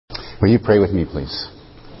Will you pray with me, please?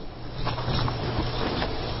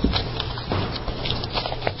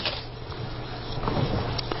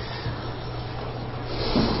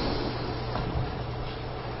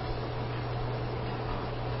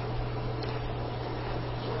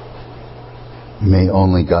 May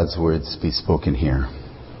only God's words be spoken here,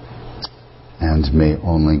 and may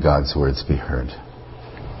only God's words be heard.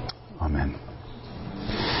 Amen.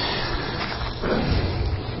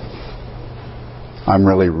 I'm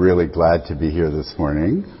really glad to be here this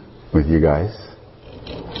morning with you guys.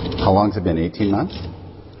 How long's it been? 18 months?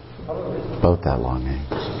 About that long, eh?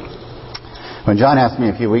 When John asked me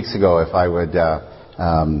a few weeks ago if I would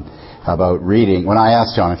about reading, when I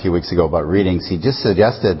asked John a few weeks ago about readings, he just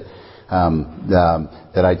suggested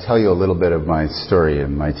that I tell you a little bit of my story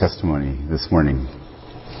and my testimony this morning.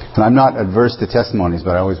 And I'm not adverse to testimonies,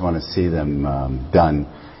 but I always want to see them done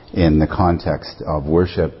in the context of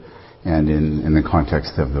worship and in the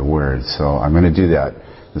context of the Word. So I'm going to do that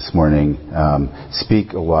this morning.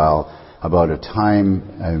 Speak a while about a time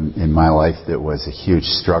in my life that was a huge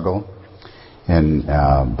struggle,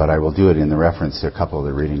 but I will do it in the reference to a couple of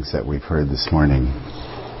the readings that we've heard this morning.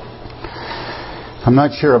 I'm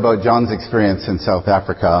not sure about John's experience in South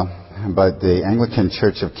Africa, but the Anglican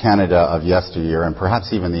Church of Canada of yesteryear, and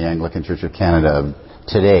perhaps even the Anglican Church of Canada of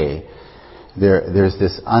today, there's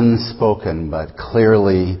this unspoken but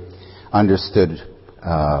clearly understood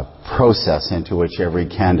process into which every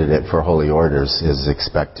candidate for holy orders is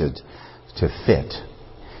expected to fit.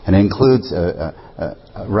 And it includes a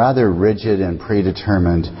rather rigid and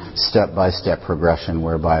predetermined step-by-step progression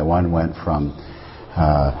whereby one went from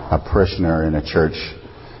a parishioner in a church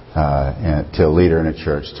to a leader in a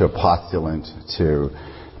church to a postulant,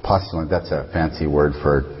 that's a fancy word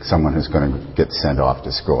for someone who's going to get sent off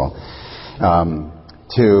to school,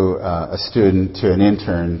 to a student, to an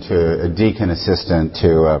intern, to a deacon assistant,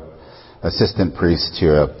 to a assistant priest,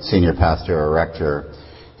 to a senior pastor or rector,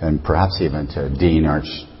 and perhaps even to dean,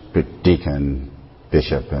 archdeacon,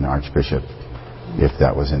 bishop, and archbishop, if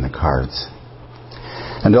that was in the cards.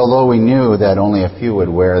 And although we knew that only a few would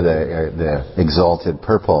wear the exalted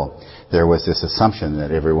purple, there was this assumption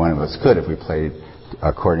that every one of us could, if we played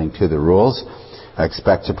according to the rules,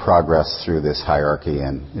 expect to progress through this hierarchy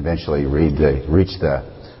and eventually reach the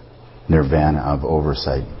nirvana of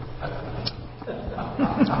oversight.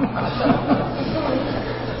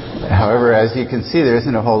 However, as you can see, there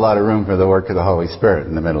isn't a whole lot of room for the work of the Holy Spirit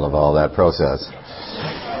in the middle of all that process.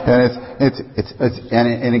 And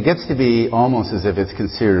it gets to be almost as if it's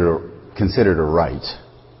considered a right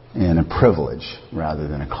and a privilege rather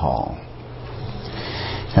than a call.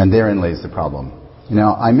 And therein lays the problem.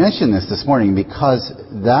 Now, I mention this morning because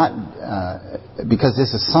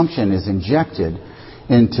this assumption is injected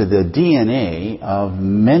into the DNA of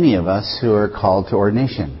many of us who are called to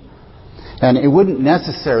ordination. And it wouldn't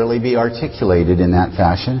necessarily be articulated in that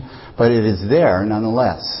fashion, but it is there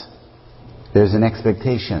nonetheless. There's an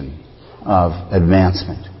expectation of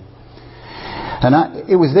advancement. And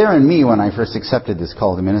it was there in me when I first accepted this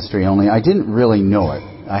call to ministry, only I didn't really know it.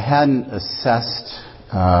 I hadn't assessed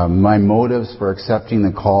my motives for accepting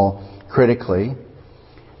the call critically,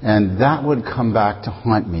 and that would come back to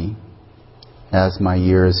haunt me as my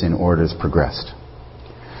years in orders progressed.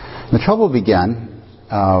 The trouble began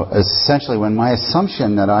essentially when my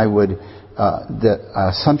assumption the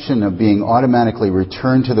assumption of being automatically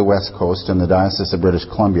returned to the West Coast and the Diocese of British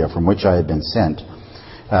Columbia from which I had been sent,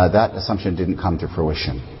 that assumption didn't come to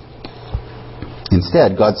fruition.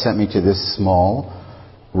 Instead, God sent me to this small,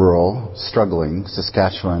 rural, struggling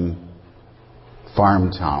Saskatchewan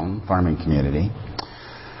farming community,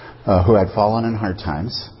 who had fallen in hard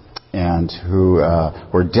times and who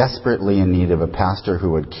were desperately in need of a pastor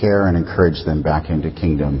who would care and encourage them back into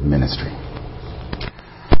kingdom ministry.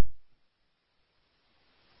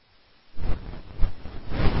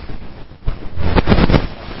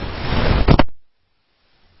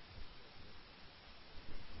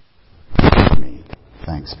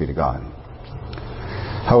 Thanks be to God.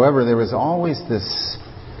 However, there was always this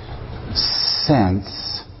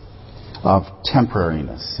sense of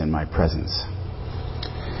temporariness in my presence,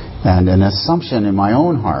 and an assumption in my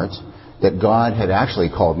own heart that God had actually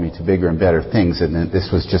called me to bigger and better things, and that this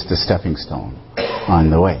was just a stepping stone on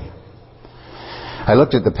the way. I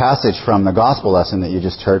looked at the passage from the gospel lesson that you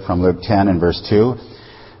just heard from Luke 10 and verse 2.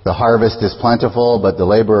 The harvest is plentiful, but the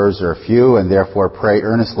laborers are few, and therefore pray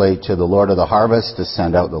earnestly to the Lord of the harvest to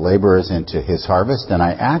send out the laborers into his harvest. And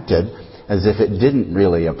I acted as if it didn't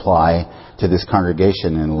really apply to this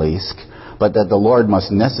congregation in Leask, but that the Lord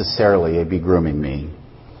must necessarily be grooming me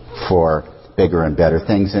for bigger and better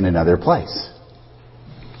things in another place.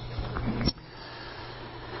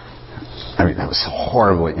 I mean, that was a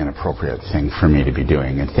horribly inappropriate thing for me to be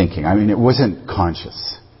doing and thinking. I mean, it wasn't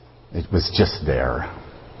conscious. It was just there.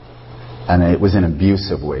 And it was an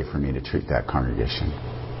abusive way for me to treat that congregation.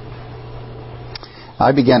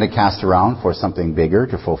 I began to cast around for something bigger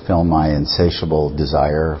to fulfill my insatiable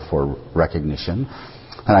desire for recognition.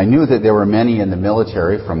 And I knew that there were many in the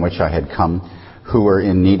military from which I had come who were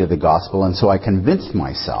in need of the gospel. And so I convinced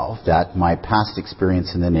myself that my past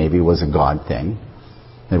experience in the Navy was a God thing.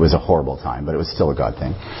 It was a horrible time, but it was still a God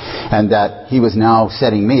thing. And that He was now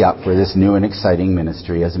setting me up for this new and exciting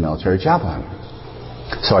ministry as a military chaplain.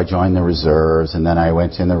 So I joined the reserves, and then I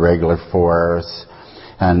went in the regular force.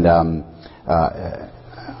 And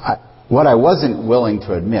what I wasn't willing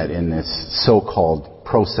to admit in this so-called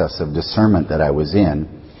process of discernment that I was in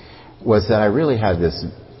was that I really had this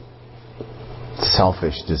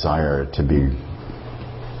selfish desire to be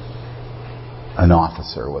an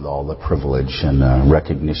officer with all the privilege and the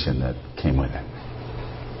recognition that came with it.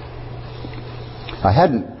 I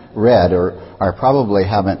hadn't read, or I probably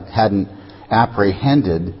hadn't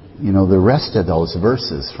apprehended, the rest of those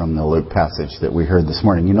verses from the Luke passage that we heard this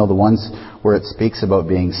morning. The ones where it speaks about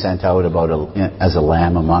being sent out as a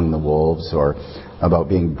lamb among the wolves, or about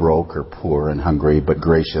being broke or poor and hungry but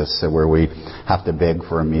gracious, where we have to beg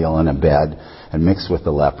for a meal and a bed and mix with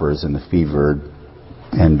the lepers and the fevered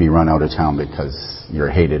and be run out of town because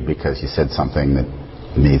you're hated because you said something that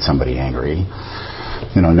made somebody angry.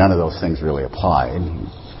 None of those things really applied.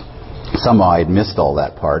 Somehow I'd missed all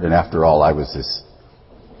that part, and after all, I was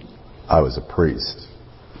a priest,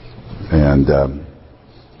 and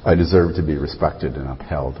I deserved to be respected and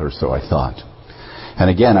upheld, or so I thought. And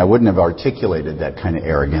again, I wouldn't have articulated that kind of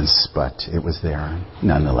arrogance, but it was there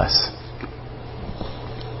nonetheless.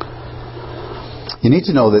 You need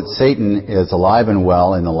to know that Satan is alive and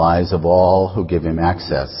well in the lives of all who give him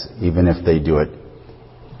access, even if they do it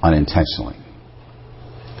unintentionally.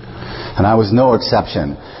 And I was no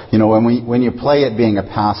exception. When you play at being a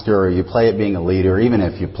pastor, or you play at being a leader, even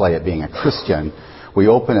if you play at being a Christian, we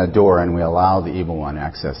open a door and we allow the evil one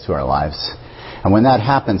access to our lives. And when that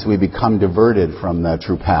happens, we become diverted from the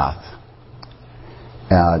true path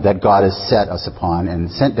that God has set us upon,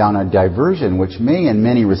 and sent down a diversion which may in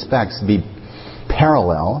many respects be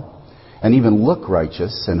parallel and even look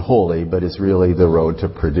righteous and holy, but is really the road to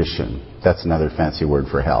perdition. That's another fancy word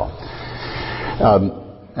for hell.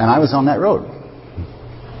 And I was on that road.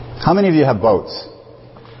 How many of you have boats?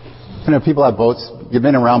 People have boats. You've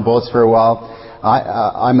been around boats for a while.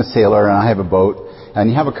 I'm a sailor and I have a boat. And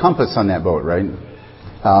you have a compass on that boat, right?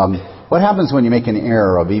 What happens when you make an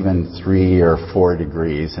error of even 3 or 4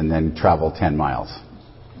 degrees and then travel 10 miles?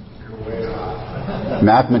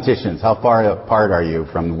 Mathematicians, how far apart are you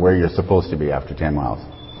from where you're supposed to be after 10 miles?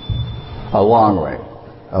 A long way.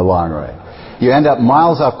 A long way. You end up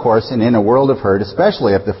miles off course and in a world of hurt,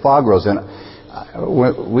 especially if the fog rolls in.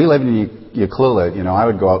 We lived in Ucluelet, I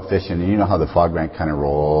would go out fishing, and you know how the fog bank kind of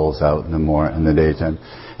rolls out in the daytime.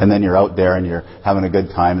 And then you're out there and you're having a good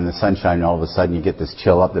time in the sunshine, and all of a sudden you get this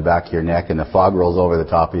chill up the back of your neck and the fog rolls over the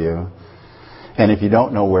top of you. And if you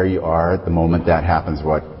don't know where you are at the moment that happens,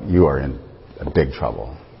 you are in big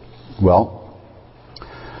trouble. Well,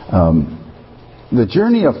 the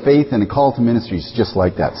journey of faith and the call to ministry is just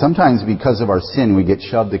like that. Sometimes because of our sin, we get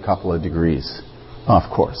shoved a couple of degrees off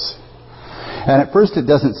course. And at first it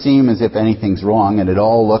doesn't seem as if anything's wrong, and it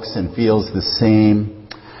all looks and feels the same.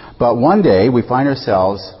 But one day we find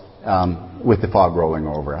ourselves with the fog rolling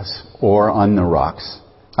over us, or on the rocks.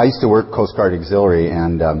 I used to work Coast Guard Auxiliary,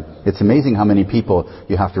 and it's amazing how many people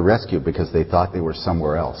you have to rescue because they thought they were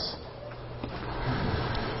somewhere else.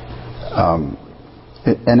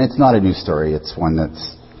 And it's not a new story. It's one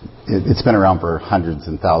it's been around for hundreds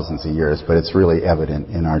and thousands of years, but it's really evident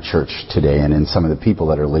in our church today and in some of the people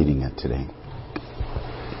that are leading it today.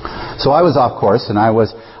 So I was off course, but I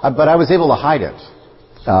was able to hide it.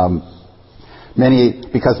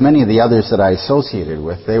 Because many of the others that I associated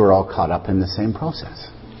with, they were all caught up in the same process.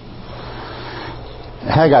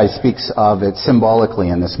 Haggai speaks of it symbolically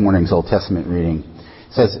in this morning's Old Testament reading.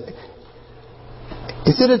 It says,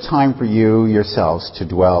 "Is it a time for you yourselves to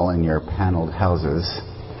dwell in your paneled houses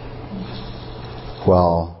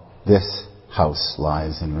while this house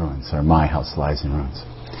lies in ruins," or my house lies in ruins?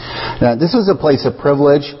 Now, this was a place of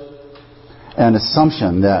privilege and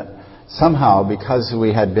assumption that somehow, because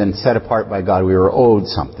we had been set apart by God, we were owed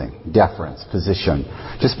something, deference, position,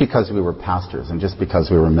 just because we were pastors and just because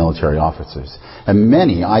we were military officers. And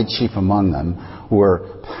many, I chief among them, were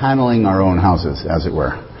paneling our own houses, as it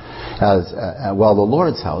were, while the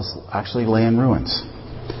Lord's house actually lay in ruins.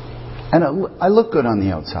 And I looked good on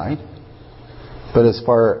the outside. But as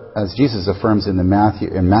far as Jesus affirms in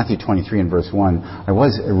Matthew 23 and verse 1, I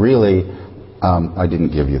was really, I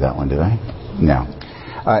didn't give you that one, did I? No.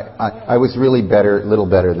 I was really little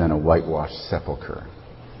better than a whitewashed sepulcher.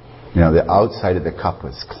 You know, the outside of the cup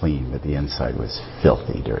was clean, but the inside was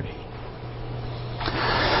filthy, dirty.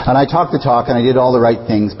 And I talked the talk and I did all the right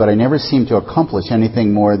things, but I never seemed to accomplish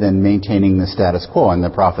anything more than maintaining the status quo. And the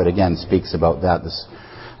prophet again speaks about that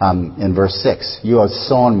in verse 6. You have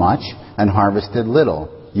sown much and harvested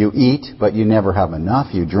little. You eat, but you never have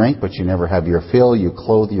enough. You drink, but you never have your fill. You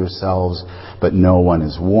clothe yourselves, but no one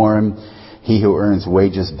is warm. He who earns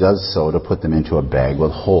wages does so to put them into a bag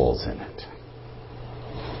with holes in it.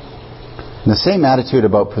 And the same attitude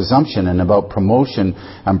about presumption and about promotion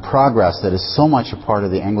and progress that is so much a part of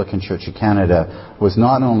the Anglican Church of Canada was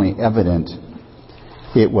not only evident,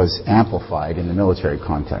 it was amplified in the military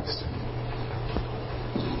context.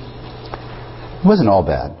 It wasn't all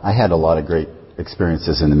bad. I had a lot of great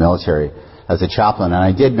experiences in the military as a chaplain, and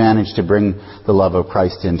I did manage to bring the love of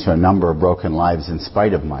Christ into a number of broken lives in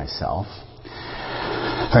spite of myself.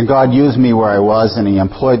 And God used me where I was, and He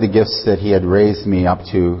employed the gifts that He had raised me up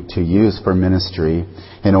to use for ministry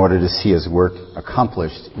in order to see His work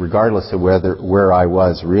accomplished, regardless of where I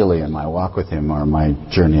was really in my walk with Him or my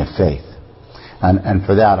journey of faith. And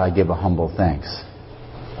for that, I give a humble thanks.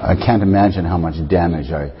 I can't imagine how much damage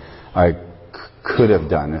I could have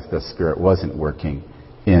done if the Spirit wasn't working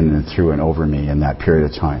in and through and over me in that period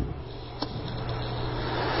of time.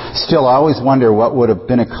 Still, I always wonder what would have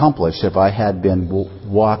been accomplished if I had been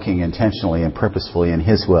walking intentionally and purposefully in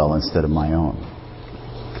His will instead of my own.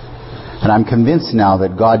 And I'm convinced now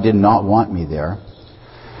that God did not want me there,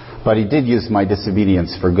 but He did use my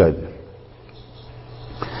disobedience for good.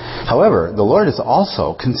 However, the Lord is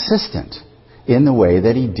also consistent in the way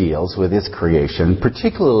that He deals with His creation,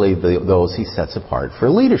 particularly those He sets apart for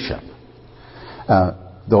leadership.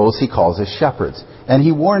 Those He calls His shepherds. And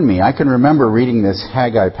He warned me. I can remember reading this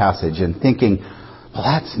Haggai passage and thinking, well,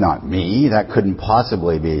 that's not me. That couldn't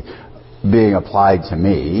possibly be being applied to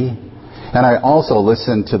me. And I also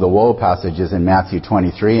listened to the woe passages in Matthew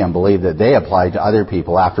 23 and believed that they applied to other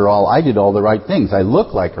people. After all, I did all the right things. I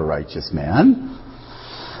looked like a righteous man.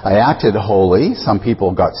 I acted holy. Some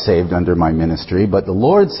people got saved under my ministry. But the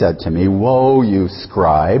Lord said to me, woe, you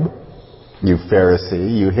scribe, you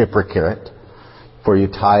Pharisee, you hypocrite, for you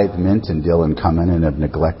tithe mint and dill and cumin and have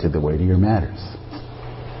neglected the weightier matters.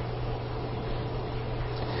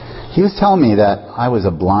 He was telling me that I was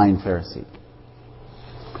a blind Pharisee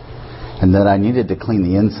and that I needed to clean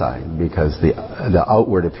the inside because the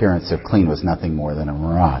outward appearance of clean was nothing more than a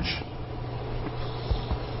mirage.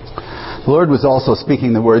 The Lord was also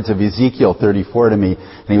speaking the words of Ezekiel 34 to me,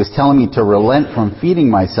 and He was telling me to relent from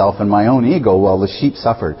feeding myself and my own ego while the sheep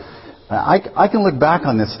suffered. I can look back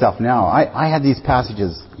on this stuff now. I had these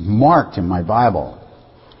passages marked in my Bible.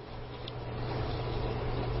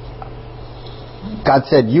 God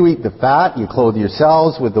said, you eat the fat, you clothe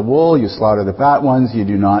yourselves with the wool, you slaughter the fat ones, you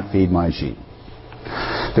do not feed my sheep.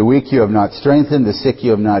 The weak you have not strengthened, the sick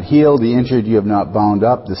you have not healed, the injured you have not bound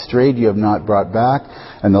up, the strayed you have not brought back,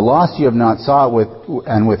 and the lost you have not sought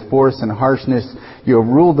with force and harshness you have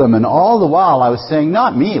ruled them. And all the while I was saying,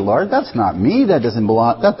 not me, Lord, that's not me, that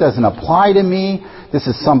doesn't apply to me, this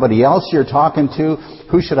is somebody else you're talking to.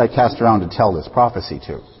 Who should I cast around to tell this prophecy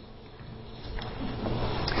to?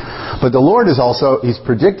 But the Lord is also, He's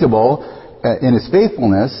predictable in His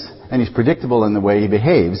faithfulness, and He's predictable in the way He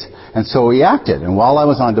behaves. And so He acted. And while I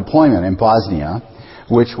was on deployment in Bosnia,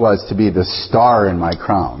 which was to be the star in my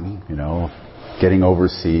crown, you know, getting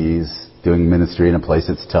overseas, doing ministry in a place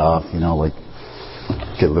that's tough, you know, like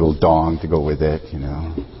get a little dong to go with it, you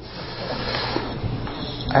know.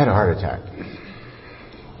 I had a heart attack.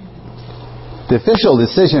 The official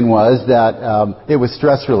decision was that it was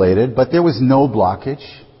stress-related, but there was no blockage.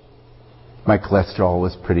 My cholesterol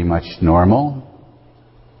was pretty much normal.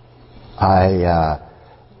 I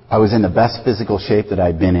was in the best physical shape that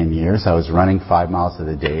I'd been in years. I was running 5 miles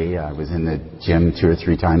a day. I was in the gym 2 or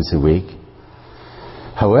 3 times a week.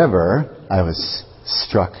 However, I was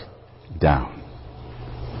struck down.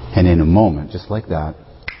 And in a moment, just like that,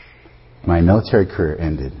 my military career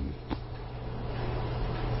ended.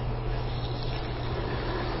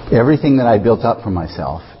 Everything that I built up for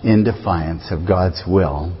myself in defiance of God's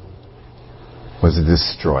will was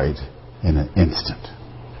destroyed in an instant.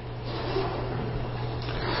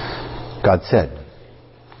 God said,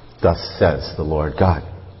 thus says the Lord God,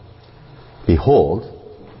 behold,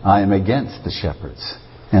 I am against the shepherds,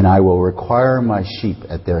 and I will require my sheep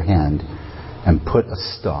at their hand and put a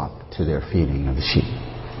stop to their feeding of the sheep.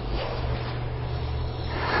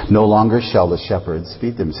 No longer shall the shepherds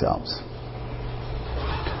feed themselves,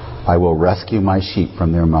 I will rescue my sheep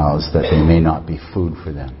from their mouths, that they may not be food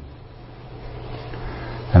for them.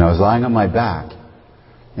 And I was lying on my back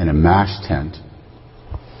in a MASH tent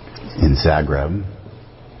in Zagreb.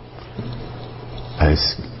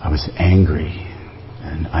 I was angry,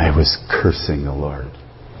 and I was cursing the Lord.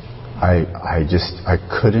 I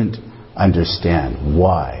couldn't understand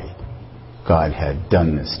why God had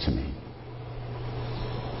done this to me.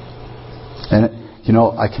 And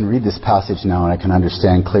I can read this passage now and I can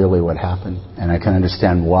understand clearly what happened, and I can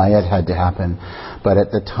understand why it had to happen. But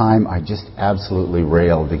at the time, I just absolutely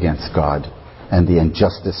railed against God and the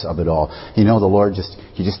injustice of it all. The Lord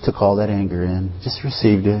He just took all that anger in, just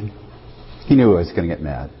received it. He knew I was going to get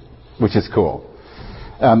mad, which is cool.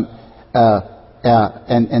 And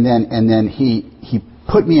then He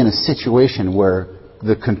put me in a situation where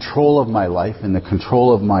the control of my life and the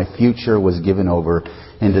control of my future was given over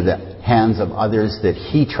into the hands of others that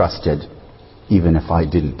He trusted, even if I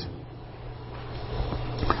didn't.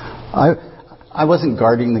 I wasn't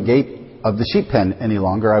guarding the gate of the sheep pen any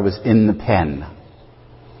longer. I was in the pen.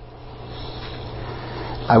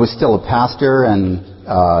 I was still a pastor, and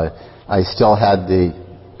I still had the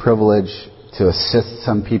privilege to assist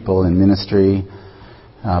some people in ministry.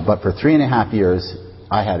 But for 3.5 years,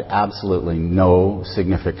 I had absolutely no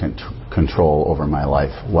significant control over my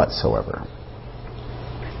life whatsoever.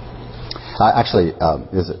 Actually,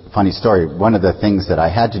 there's a funny story. One of the things that I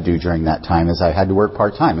had to do during that time is I had to work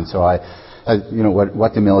part-time. And so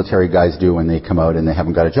what the military guys do when they come out and they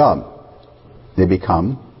haven't got a job? They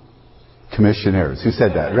become commissionaires. Who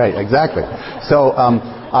said that? Right, exactly. So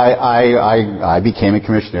I became a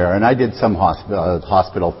commissioner, and I did some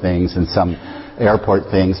hospital things and some airport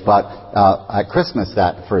things. But at Christmas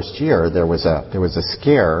that first year, there was a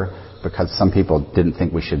scare because some people didn't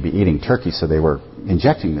think we should be eating turkey, so they were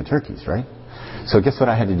injecting the turkeys, right? So guess what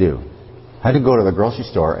I had to do? I had to go to the grocery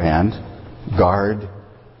store and guard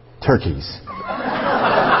turkeys.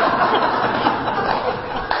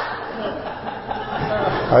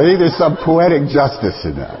 I think there's some poetic justice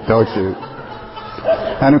in that, don't you?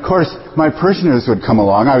 And of course, my parishioners would come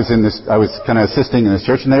along. I was kind of assisting in this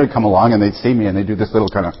church, and they would come along and they'd see me and they'd do this little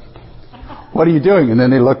kind of, "What are you doing?" And then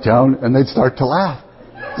they look down and they'd start to laugh.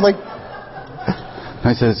 Like,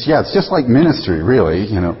 I says, "Yeah, it's just like ministry, really,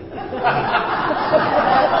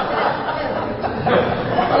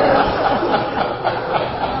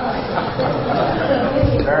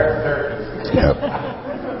 Yep.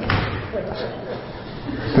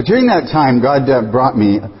 But during that time, God brought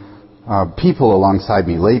me people alongside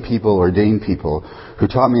me, lay people, ordained people, who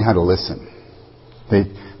taught me how to listen. They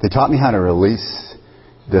taught me how to release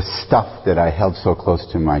the stuff that I held so close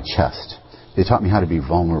to my chest. They taught me how to be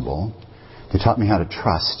vulnerable. They taught me how to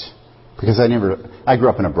trust. Because I grew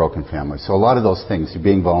up in a broken family. So a lot of those things,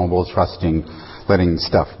 being vulnerable, trusting, letting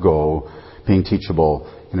stuff go, being teachable,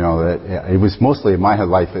 it was mostly my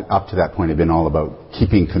life up to that point had been all about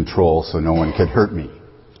keeping control so no one could hurt me.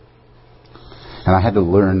 And I had to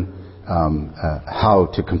learn how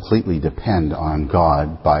to completely depend on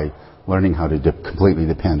God by learning how to completely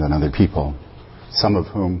depend on other people.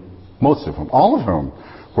 Most of whom, all of whom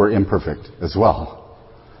were imperfect as well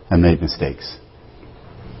and made mistakes.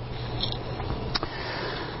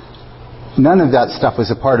 None of that stuff was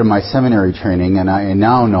a part of my seminary training, and I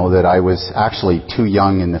now know that I was actually too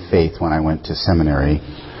young in the faith when I went to seminary.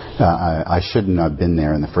 I shouldn't have been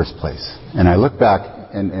there in the first place. And I look back,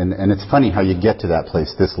 and it's funny how you get to that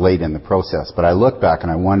place this late in the process, but I look back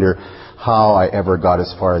and I wonder how I ever got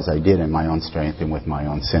as far as I did in my own strength and with my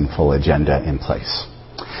own sinful agenda in place.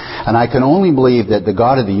 And I can only believe that the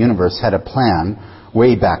God of the universe had a plan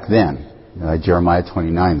way back then. Jeremiah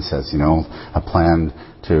 29 says, a plan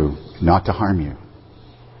not to harm you.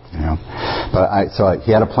 So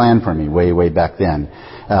He had a plan for me way back then.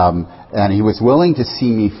 And He was willing to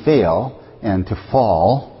see me fail and to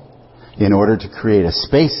fall in order to create a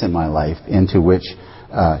space in my life into which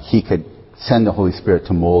He could send the Holy Spirit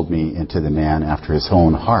to mold me into the man after His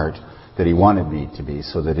own heart that He wanted me to be,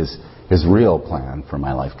 so that His real plan for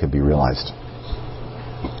my life could be realized.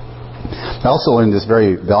 I also learned this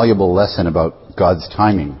very valuable lesson about God's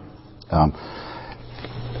timing.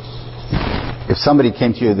 If somebody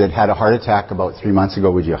came to you that had a heart attack about 3 months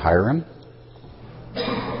ago, would you hire him?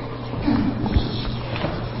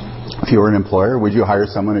 If you were an employer, would you hire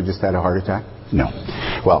someone who just had a heart attack? No.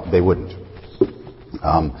 Well, they wouldn't.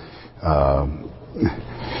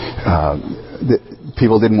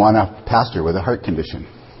 People didn't want a pastor with a heart condition.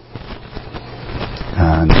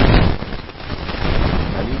 And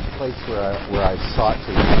at each place where I sought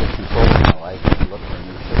to get control of my life and look for a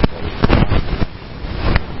new place,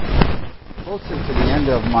 closer to the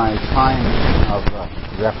end of my time of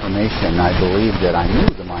Reformation, I believe that I knew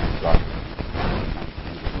the mind of God. I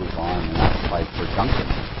move on, and that's like for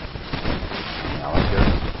Duncan.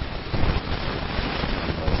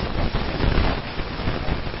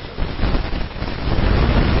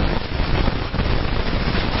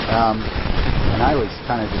 And I was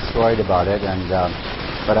kind of destroyed about it,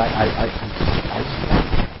 but I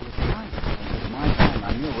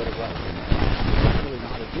knew what it was, and I didn't really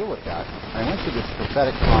know how to deal with that. I went to this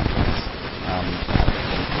prophetic conference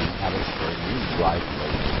in Abbotsford, New Drive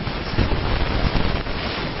Place.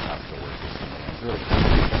 Afterwards, it was really cool.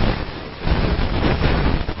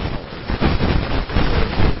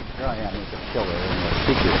 Here I am as a killer, and the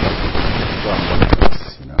speaker's like,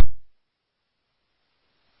 you know.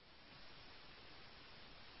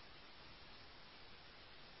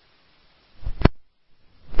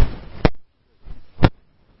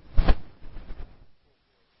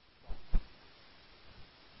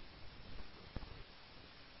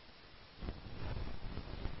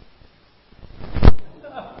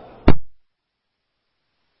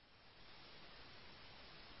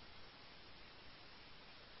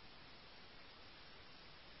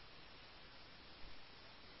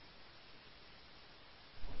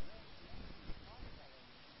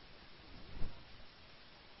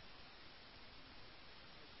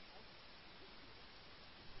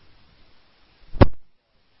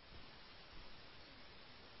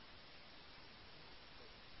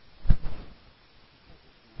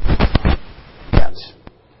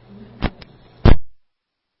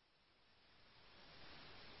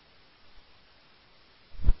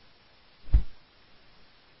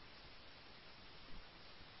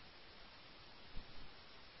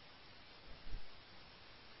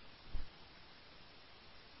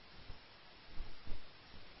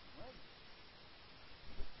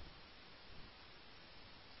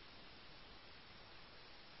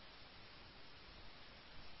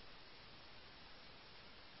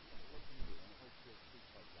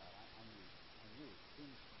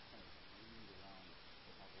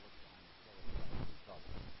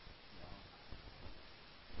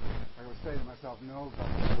 I would say to myself, no, God.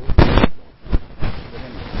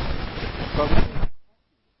 But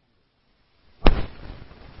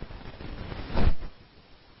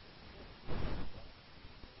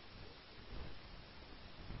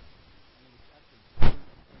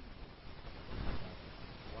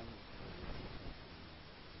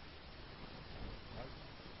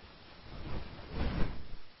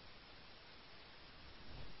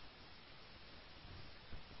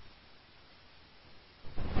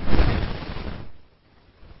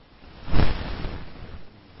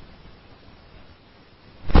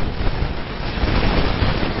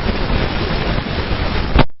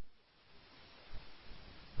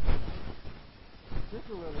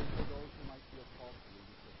particularly for those who might feel called to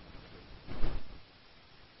leadership in the church.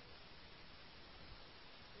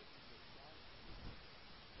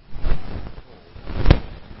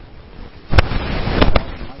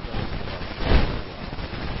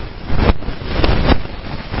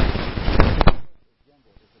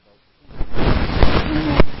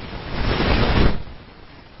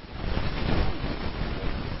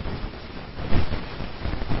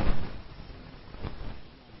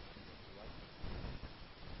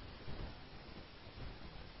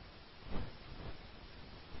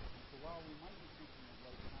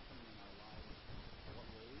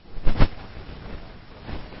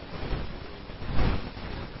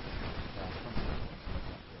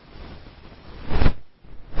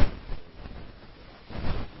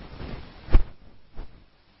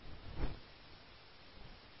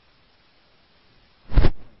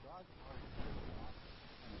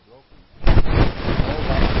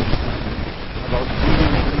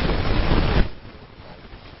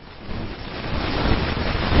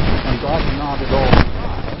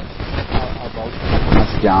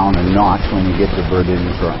 Down a notch when we get diverted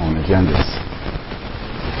into our own agendas.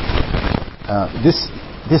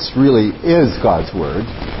 This really is God's word,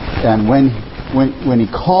 and when He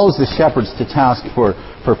calls the shepherds to task for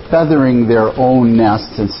feathering their own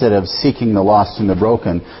nests instead of seeking the lost and the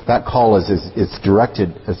broken, that call is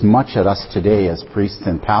directed as much at us today as priests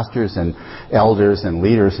and pastors and elders and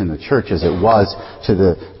leaders in the church as it was to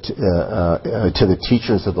the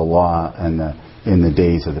teachers of the law and in the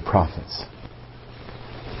days of the prophets.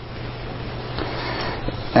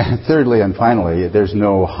 And thirdly and finally, there's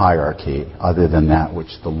no hierarchy other than that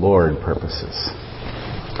which the Lord purposes.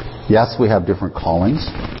 Yes, we have different callings,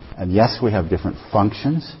 and yes, we have different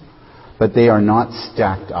functions, but they are not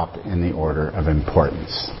stacked up in the order of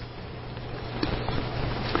importance.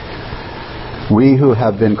 We who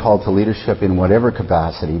have been called to leadership in whatever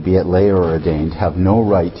capacity, be it lay or ordained, have no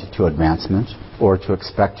right to advancement or to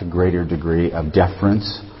expect a greater degree of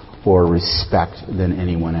deference or respect than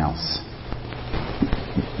anyone else.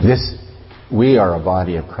 We are a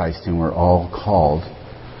body of Christ, and we're all called,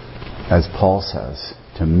 as Paul says,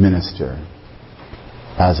 to minister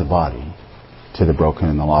as a body to the broken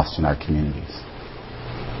and the lost in our communities.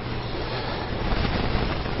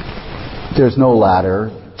 There's no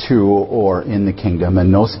ladder to or in the kingdom,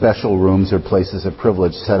 and no special rooms or places of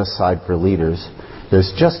privilege set aside for leaders.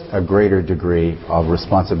 There's just a greater degree of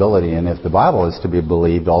responsibility, and if the Bible is to be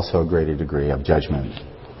believed, also a greater degree of judgment.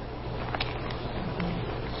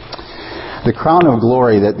 The crown of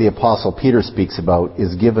glory that the Apostle Peter speaks about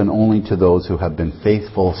is given only to those who have been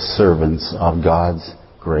faithful servants of God's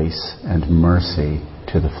grace and mercy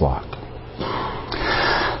to the flock.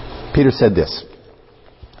 Peter said this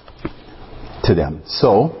to them: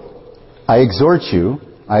 "So, I exhort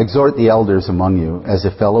the elders among you as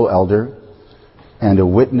a fellow elder and a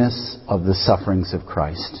witness of the sufferings of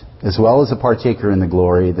Christ, as well as a partaker in the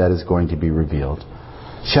glory that is going to be revealed.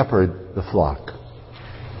 Shepherd the flock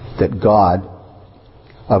of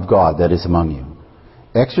God that is among you,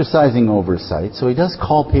 exercising oversight." So he does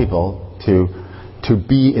call people to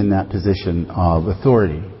be in that position of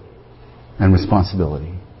authority and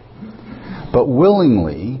responsibility. "But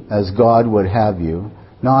willingly, as God would have you,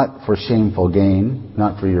 not for shameful gain,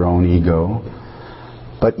 not for your own ego,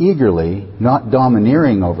 but eagerly, not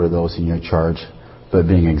domineering over those in your charge, but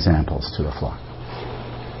being examples to the flock."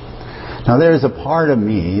 Now there is a part of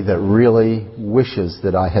me that really wishes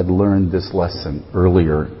that I had learned this lesson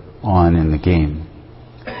earlier on in the game.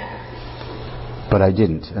 But I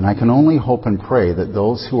didn't. And I can only hope and pray that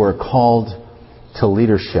those who are called to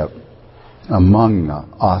leadership among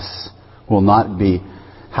us will not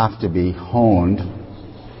have to be honed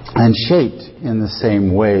and shaped in the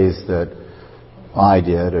same ways that I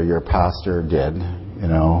did or your pastor did,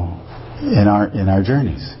 in our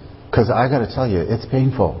journeys. Because I got to tell you, it's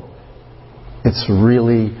painful. It's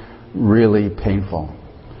really, really painful.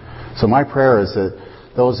 So my prayer is that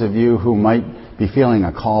those of you who might be feeling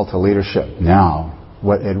a call to leadership now,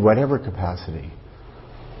 in whatever capacity,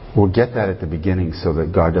 will get that at the beginning so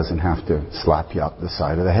that God doesn't have to slap you up the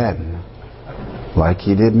side of the head like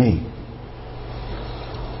He did me.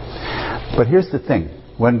 But here's the thing.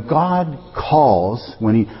 When God calls,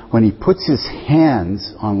 when He puts His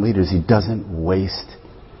hands on leaders, He doesn't waste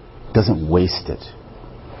it.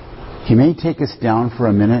 He may take us down for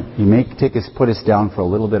a minute. He may put us down for a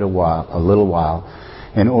little while,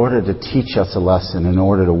 in order to teach us a lesson, in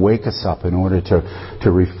order to wake us up, in order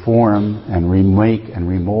to reform and remake and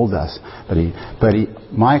remold us. But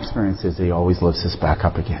my experience is He always lifts us back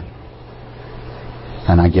up again.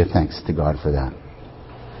 And I give thanks to God for that.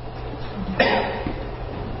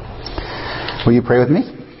 Will you pray with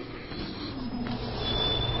me?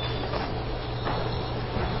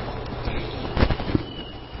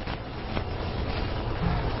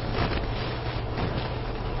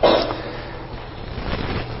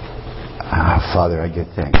 Father, I give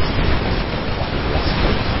thanks. Time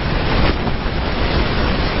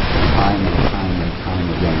and time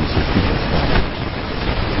again, as you keep us back.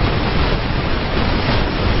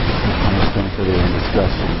 You punish them for their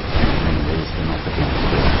indiscretion and raise them up against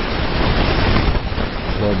you.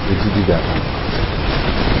 Lord, would you do that one?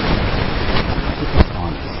 Keep us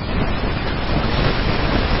honest.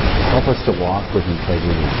 Help us to walk with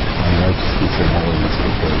integrity and righteousness and holiness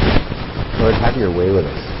before you. Lord, have your way with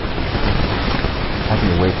us. Have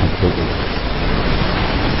your way completely.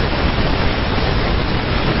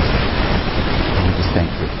 And we just thank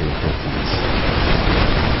you for your faithfulness.